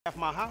At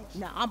my house?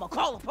 Now I'ma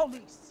call the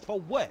police. For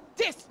what?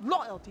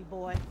 Disloyalty,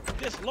 boy.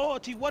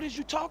 Disloyalty? What is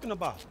you talking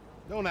about?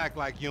 Don't act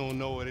like you don't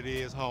know what it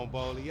is,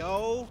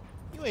 homebolio.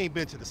 You ain't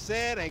been to the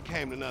set, ain't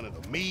came to none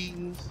of the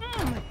meetings.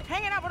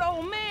 Hanging out with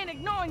old men,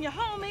 ignoring your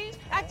homies,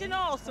 acting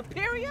all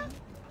superior?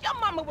 Your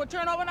mama would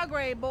turn over in her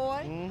grave,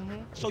 boy.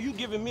 So you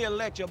giving me a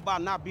lecture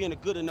about not being a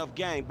good enough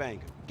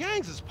gangbanger?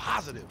 Gangs is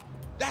positive.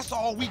 That's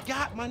all we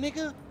got, my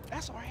nigga.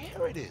 That's our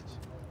heritage.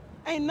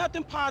 Ain't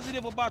nothing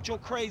positive about your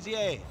crazy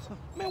ass.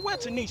 Man, where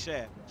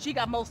Tanisha at? She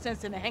got more sense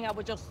than to hang out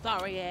with your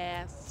sorry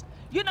ass.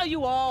 You know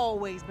you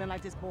always been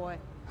like this, boy.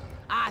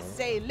 I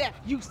say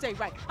left, you say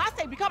right. I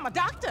say become a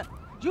doctor.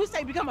 You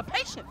say become a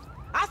patient.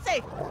 I say,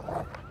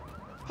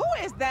 who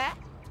is that?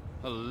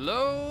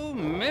 Hello,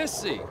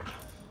 Missy.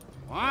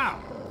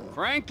 Wow,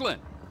 Franklin.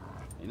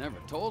 You never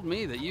told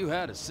me that you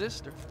had a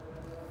sister.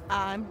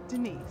 I'm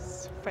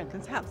Denise,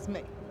 Franklin's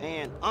housemaid.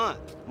 And aunt,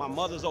 my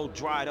mother's old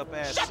dried up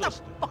ass Shut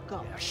sister. the fuck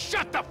up. Yeah,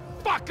 shut the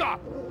fuck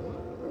up!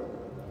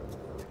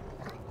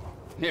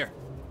 Here,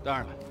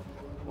 darling,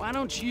 why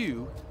don't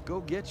you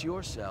go get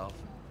yourself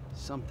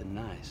something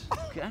nice,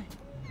 okay?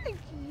 Thank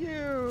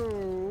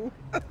you.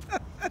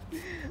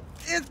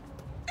 Is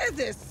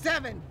it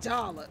 $7?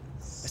 I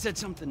said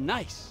something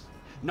nice,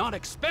 not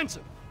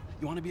expensive.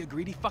 You want to be a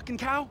greedy fucking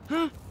cow,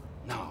 huh?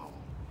 No.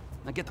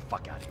 Now get the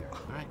fuck out of here,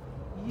 all right?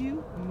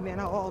 You men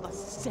are all the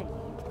same.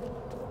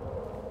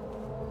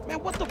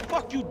 Man, what the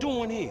fuck you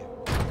doing here?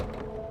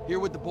 Here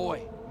with the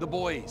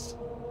boys.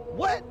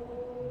 What?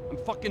 I'm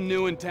fucking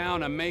new in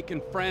town. I'm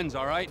making friends,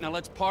 all right? Now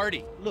let's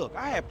party. Look,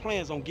 I had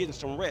plans on getting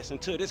some rest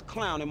until this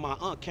clown and my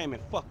aunt came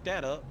and fucked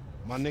that up.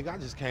 My nigga, I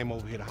just came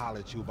over here to holler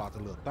at you about the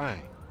little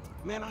thing.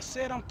 Man, I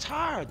said I'm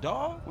tired,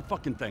 dawg. What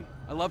fucking thing?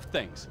 I love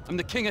things. I'm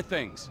the king of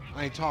things.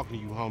 I ain't talking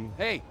to you, homie.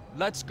 Hey,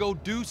 let's go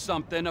do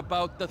something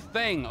about the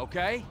thing,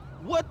 okay?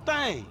 What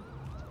thing?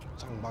 I'm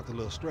talking about the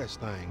little stretch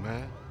thing,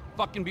 man.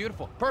 Fucking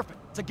beautiful. Perfect.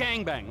 It's a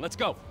gangbang. Let's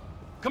go.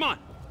 Come on.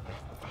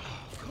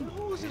 Come on,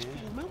 who is this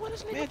for, man? What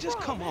is nigga? Man, just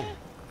from, come man?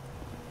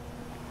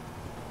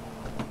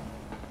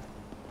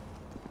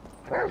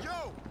 on.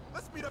 Yo,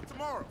 let's meet up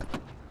tomorrow.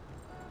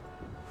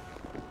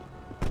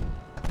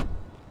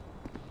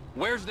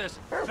 Where's this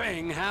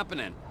thing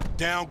happening?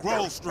 Down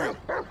Grove Street.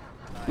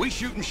 We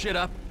shooting shit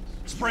up,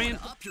 spraying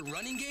Up your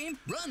running game?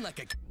 Run like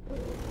a...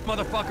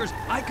 motherfuckers.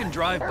 I can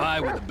drive by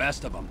with the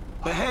best of them.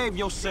 Behave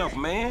yourself,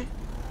 man.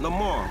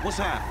 Lamar, what's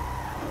happening?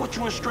 What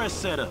you and Stress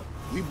set up?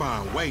 We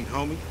buying weight,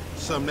 homie.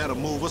 Something that'll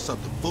move us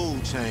up the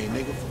food chain,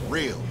 nigga, for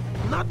real.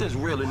 Not this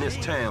real in this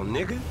town,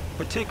 nigga.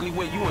 Particularly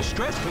where you and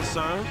Stress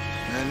concerned.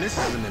 Man, this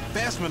is an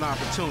investment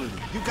opportunity.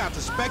 You got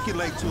to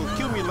speculate to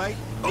accumulate.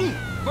 Ooh,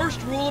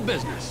 first rule of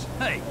business.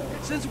 Hey,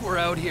 since we're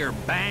out here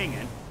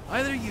banging,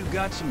 either you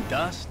got some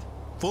dust.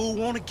 Fool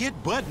wanna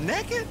get butt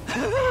naked?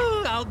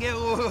 I'll get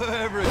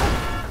wherever it...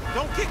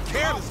 Don't get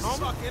careless,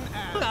 homie.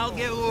 I'll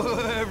get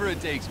wherever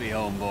it takes me,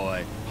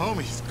 homeboy.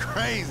 Homie's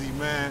crazy,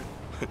 man.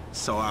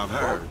 So I've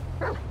heard.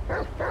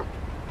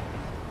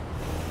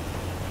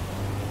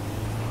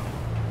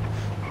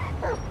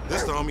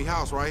 This the homie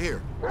house right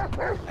here.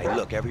 Hey,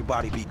 look,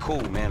 everybody be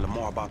cool, man.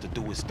 Lamar about to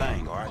do his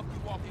thing, all right?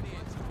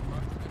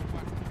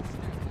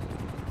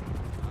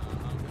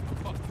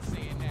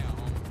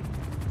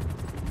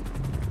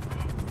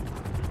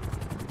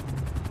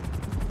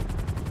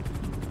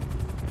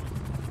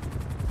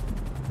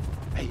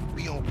 Hey,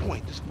 be on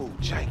point. This fool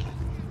janky.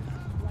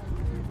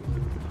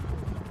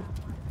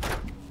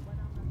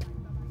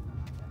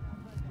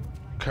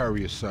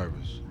 Courier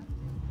service.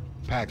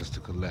 Package to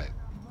collect.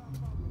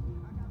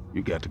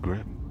 You got the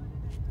grip?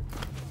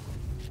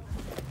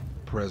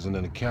 Present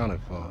and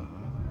accounted for.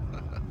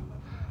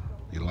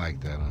 You like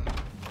that,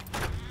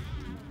 huh?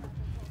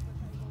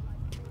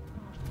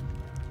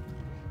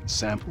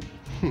 Sample?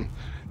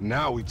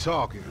 Now we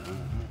talking.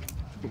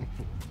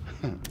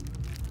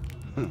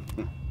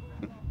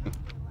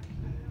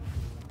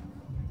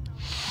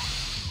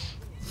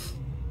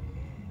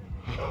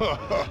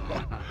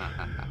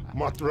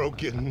 My throat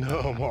getting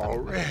numb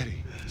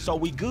already. So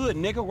we good,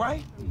 nigga,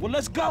 right? Well,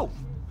 let's go.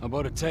 How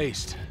about a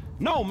taste?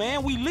 No,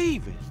 man, we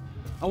leaving.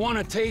 I want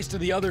a taste of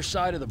the other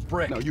side of the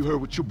brick. Now you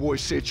heard what your boy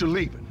said, you're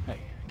leaving. Hey,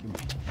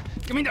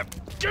 give me the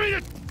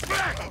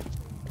back!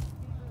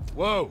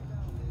 Whoa.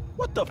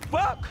 What the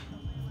fuck?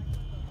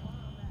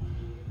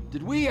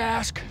 Did we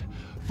ask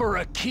for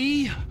a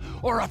key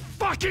or a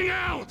fucking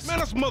ounce? Man,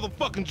 that's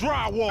motherfucking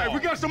drywall. Hey, we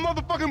got some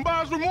motherfucking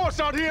buyer's remorse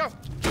out here.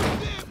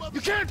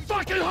 You can't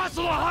fucking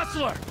hustle a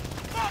hustler!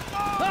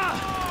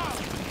 Ah!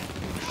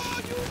 Oh,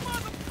 you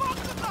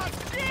motherfuckers are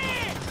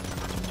dead!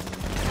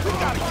 We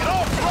gotta get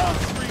off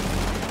Grove Street.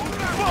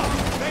 Fuck,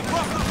 they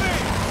brought us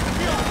in.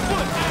 We on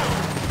foot now.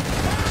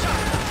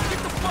 Get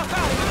the fuck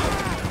out of here!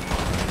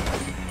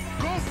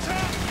 Ghost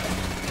town.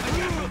 I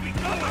guess we'll be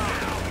going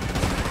now.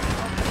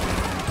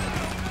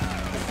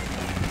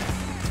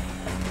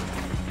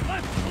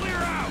 Let's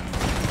clear out!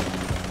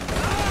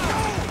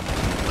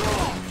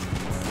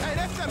 Hey,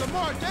 that's that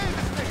Lamar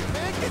Davis nigga,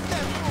 man. Get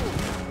that fool.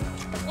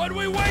 What are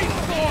we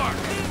waiting for?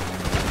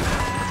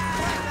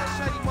 That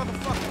shady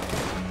motherfucker.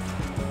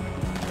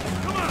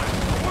 Come on!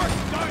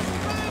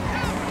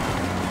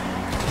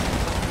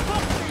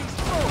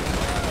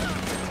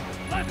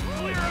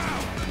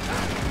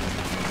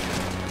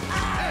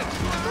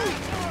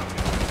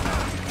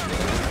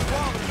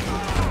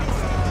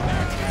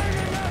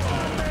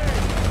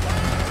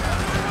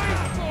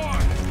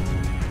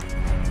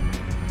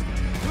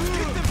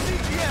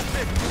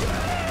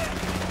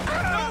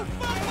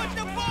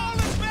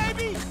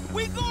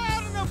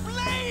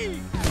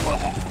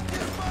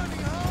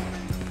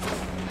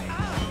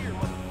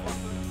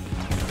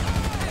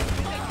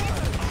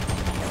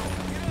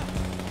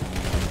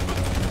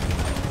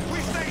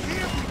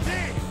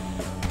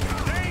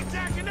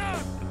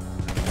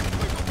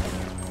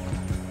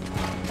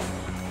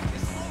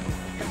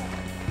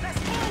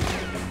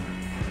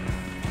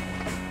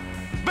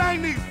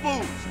 Hang these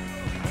fools!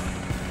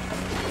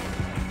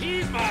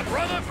 He's my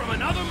brother from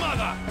another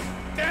mother.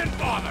 And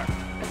father.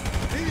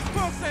 These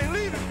folks ain't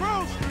leaving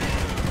Grove Street.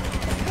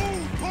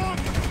 Move, punk!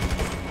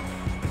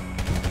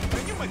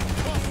 Man, you make a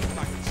bust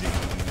like a G.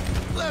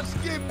 Let's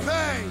get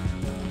paid!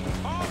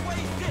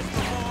 Always this,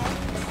 Lamar.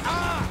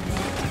 Ah!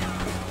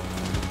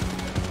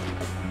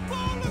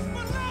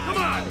 Come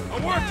on,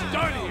 our work's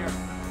done here.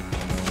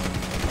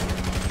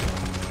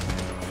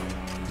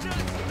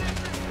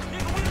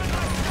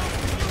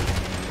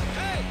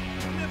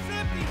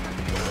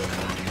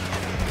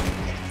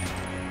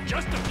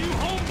 Just a few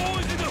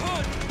homeboys in the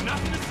hood.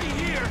 Nothing to see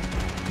here.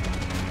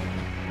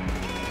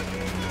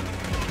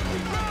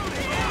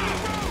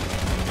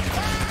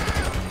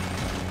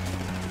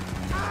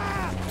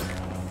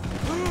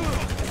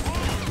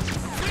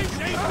 Things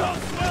ain't so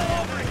swell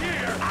over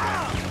here.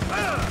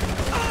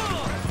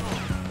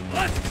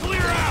 Let's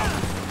clear out.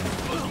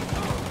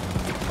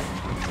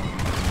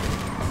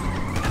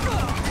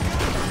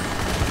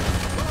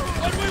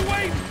 What are we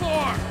waiting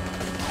for?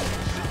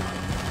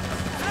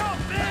 Help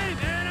me,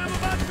 man! I'm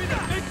about to be the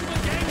victim of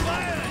gang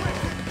violence!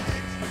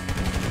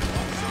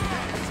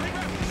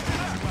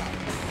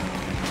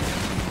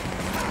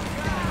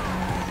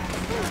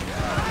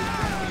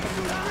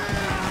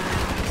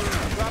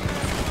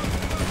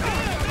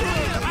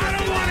 I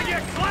don't want to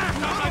get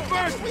clapped on my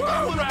first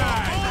road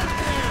ride!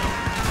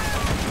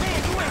 Man,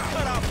 you ain't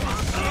cut out for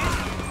this shit.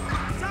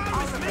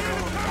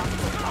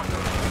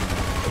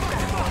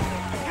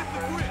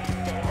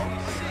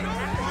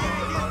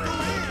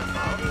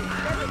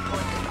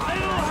 A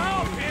little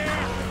help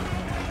here!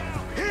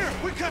 Here,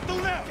 we cut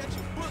through now!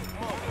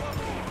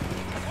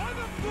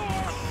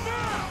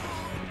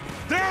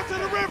 Down to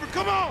the river,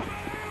 come on!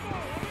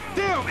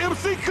 Damn,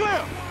 MC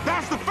Clip!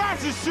 That's the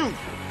fashion shoot!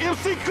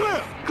 MC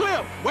Clip!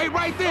 Clip! Wait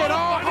right there,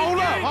 dog! Hold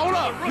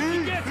up!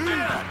 Rookie gets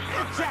down.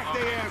 Jack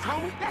their ass,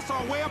 homie! That's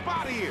our way up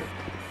out of here!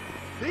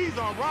 These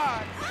are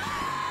rides!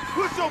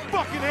 Put your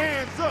fucking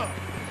hands up!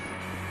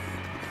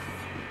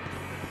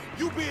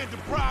 You being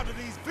deprived of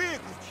these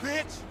vehicles,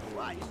 bitch!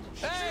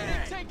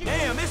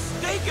 Damn, it's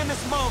steak in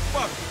this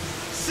motherfucker.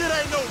 Shit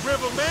ain't no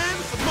river, man!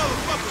 It's a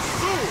motherfucking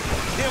sewer!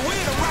 Then we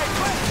in the right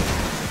place.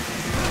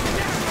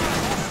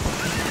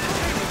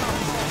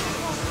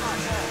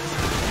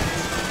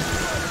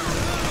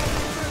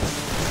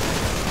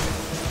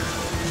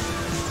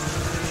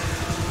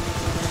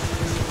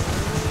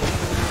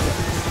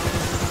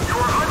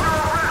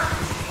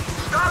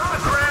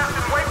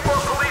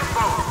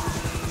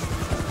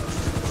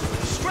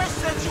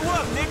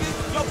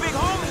 Your big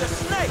homie a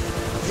snake.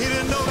 He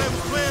didn't know they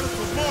was planning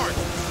for Martin.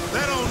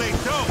 That on they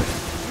dope.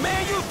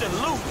 Man, you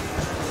deluded.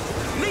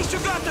 At least you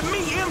got to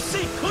meet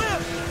MC Clip.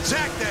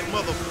 Jack that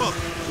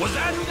motherfucker. Was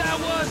that who that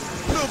was?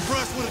 Little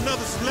brush with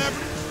another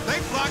celebrity.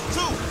 They flock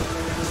too.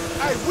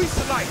 Hey, we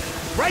should like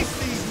race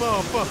these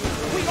motherfuckers.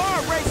 We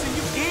are racing,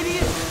 you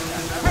idiot.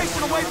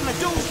 Racing away from the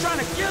dudes trying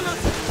to kill us.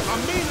 I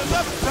mean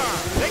another time.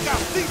 They got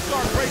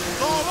C-Star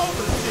races all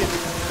over the city.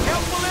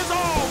 Helpful as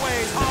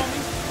always,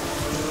 homie.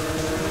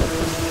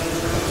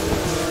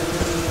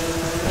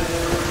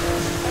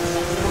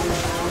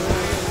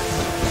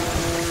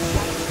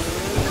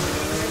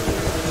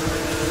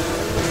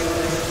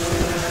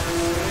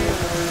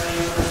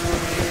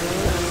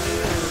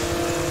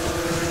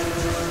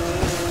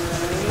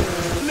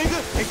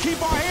 Keep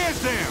our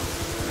heads down.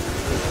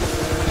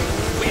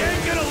 We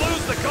ain't gonna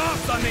lose the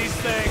cops on these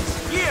things.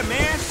 Yeah,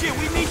 man, shit,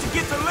 we need to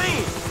get to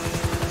lean.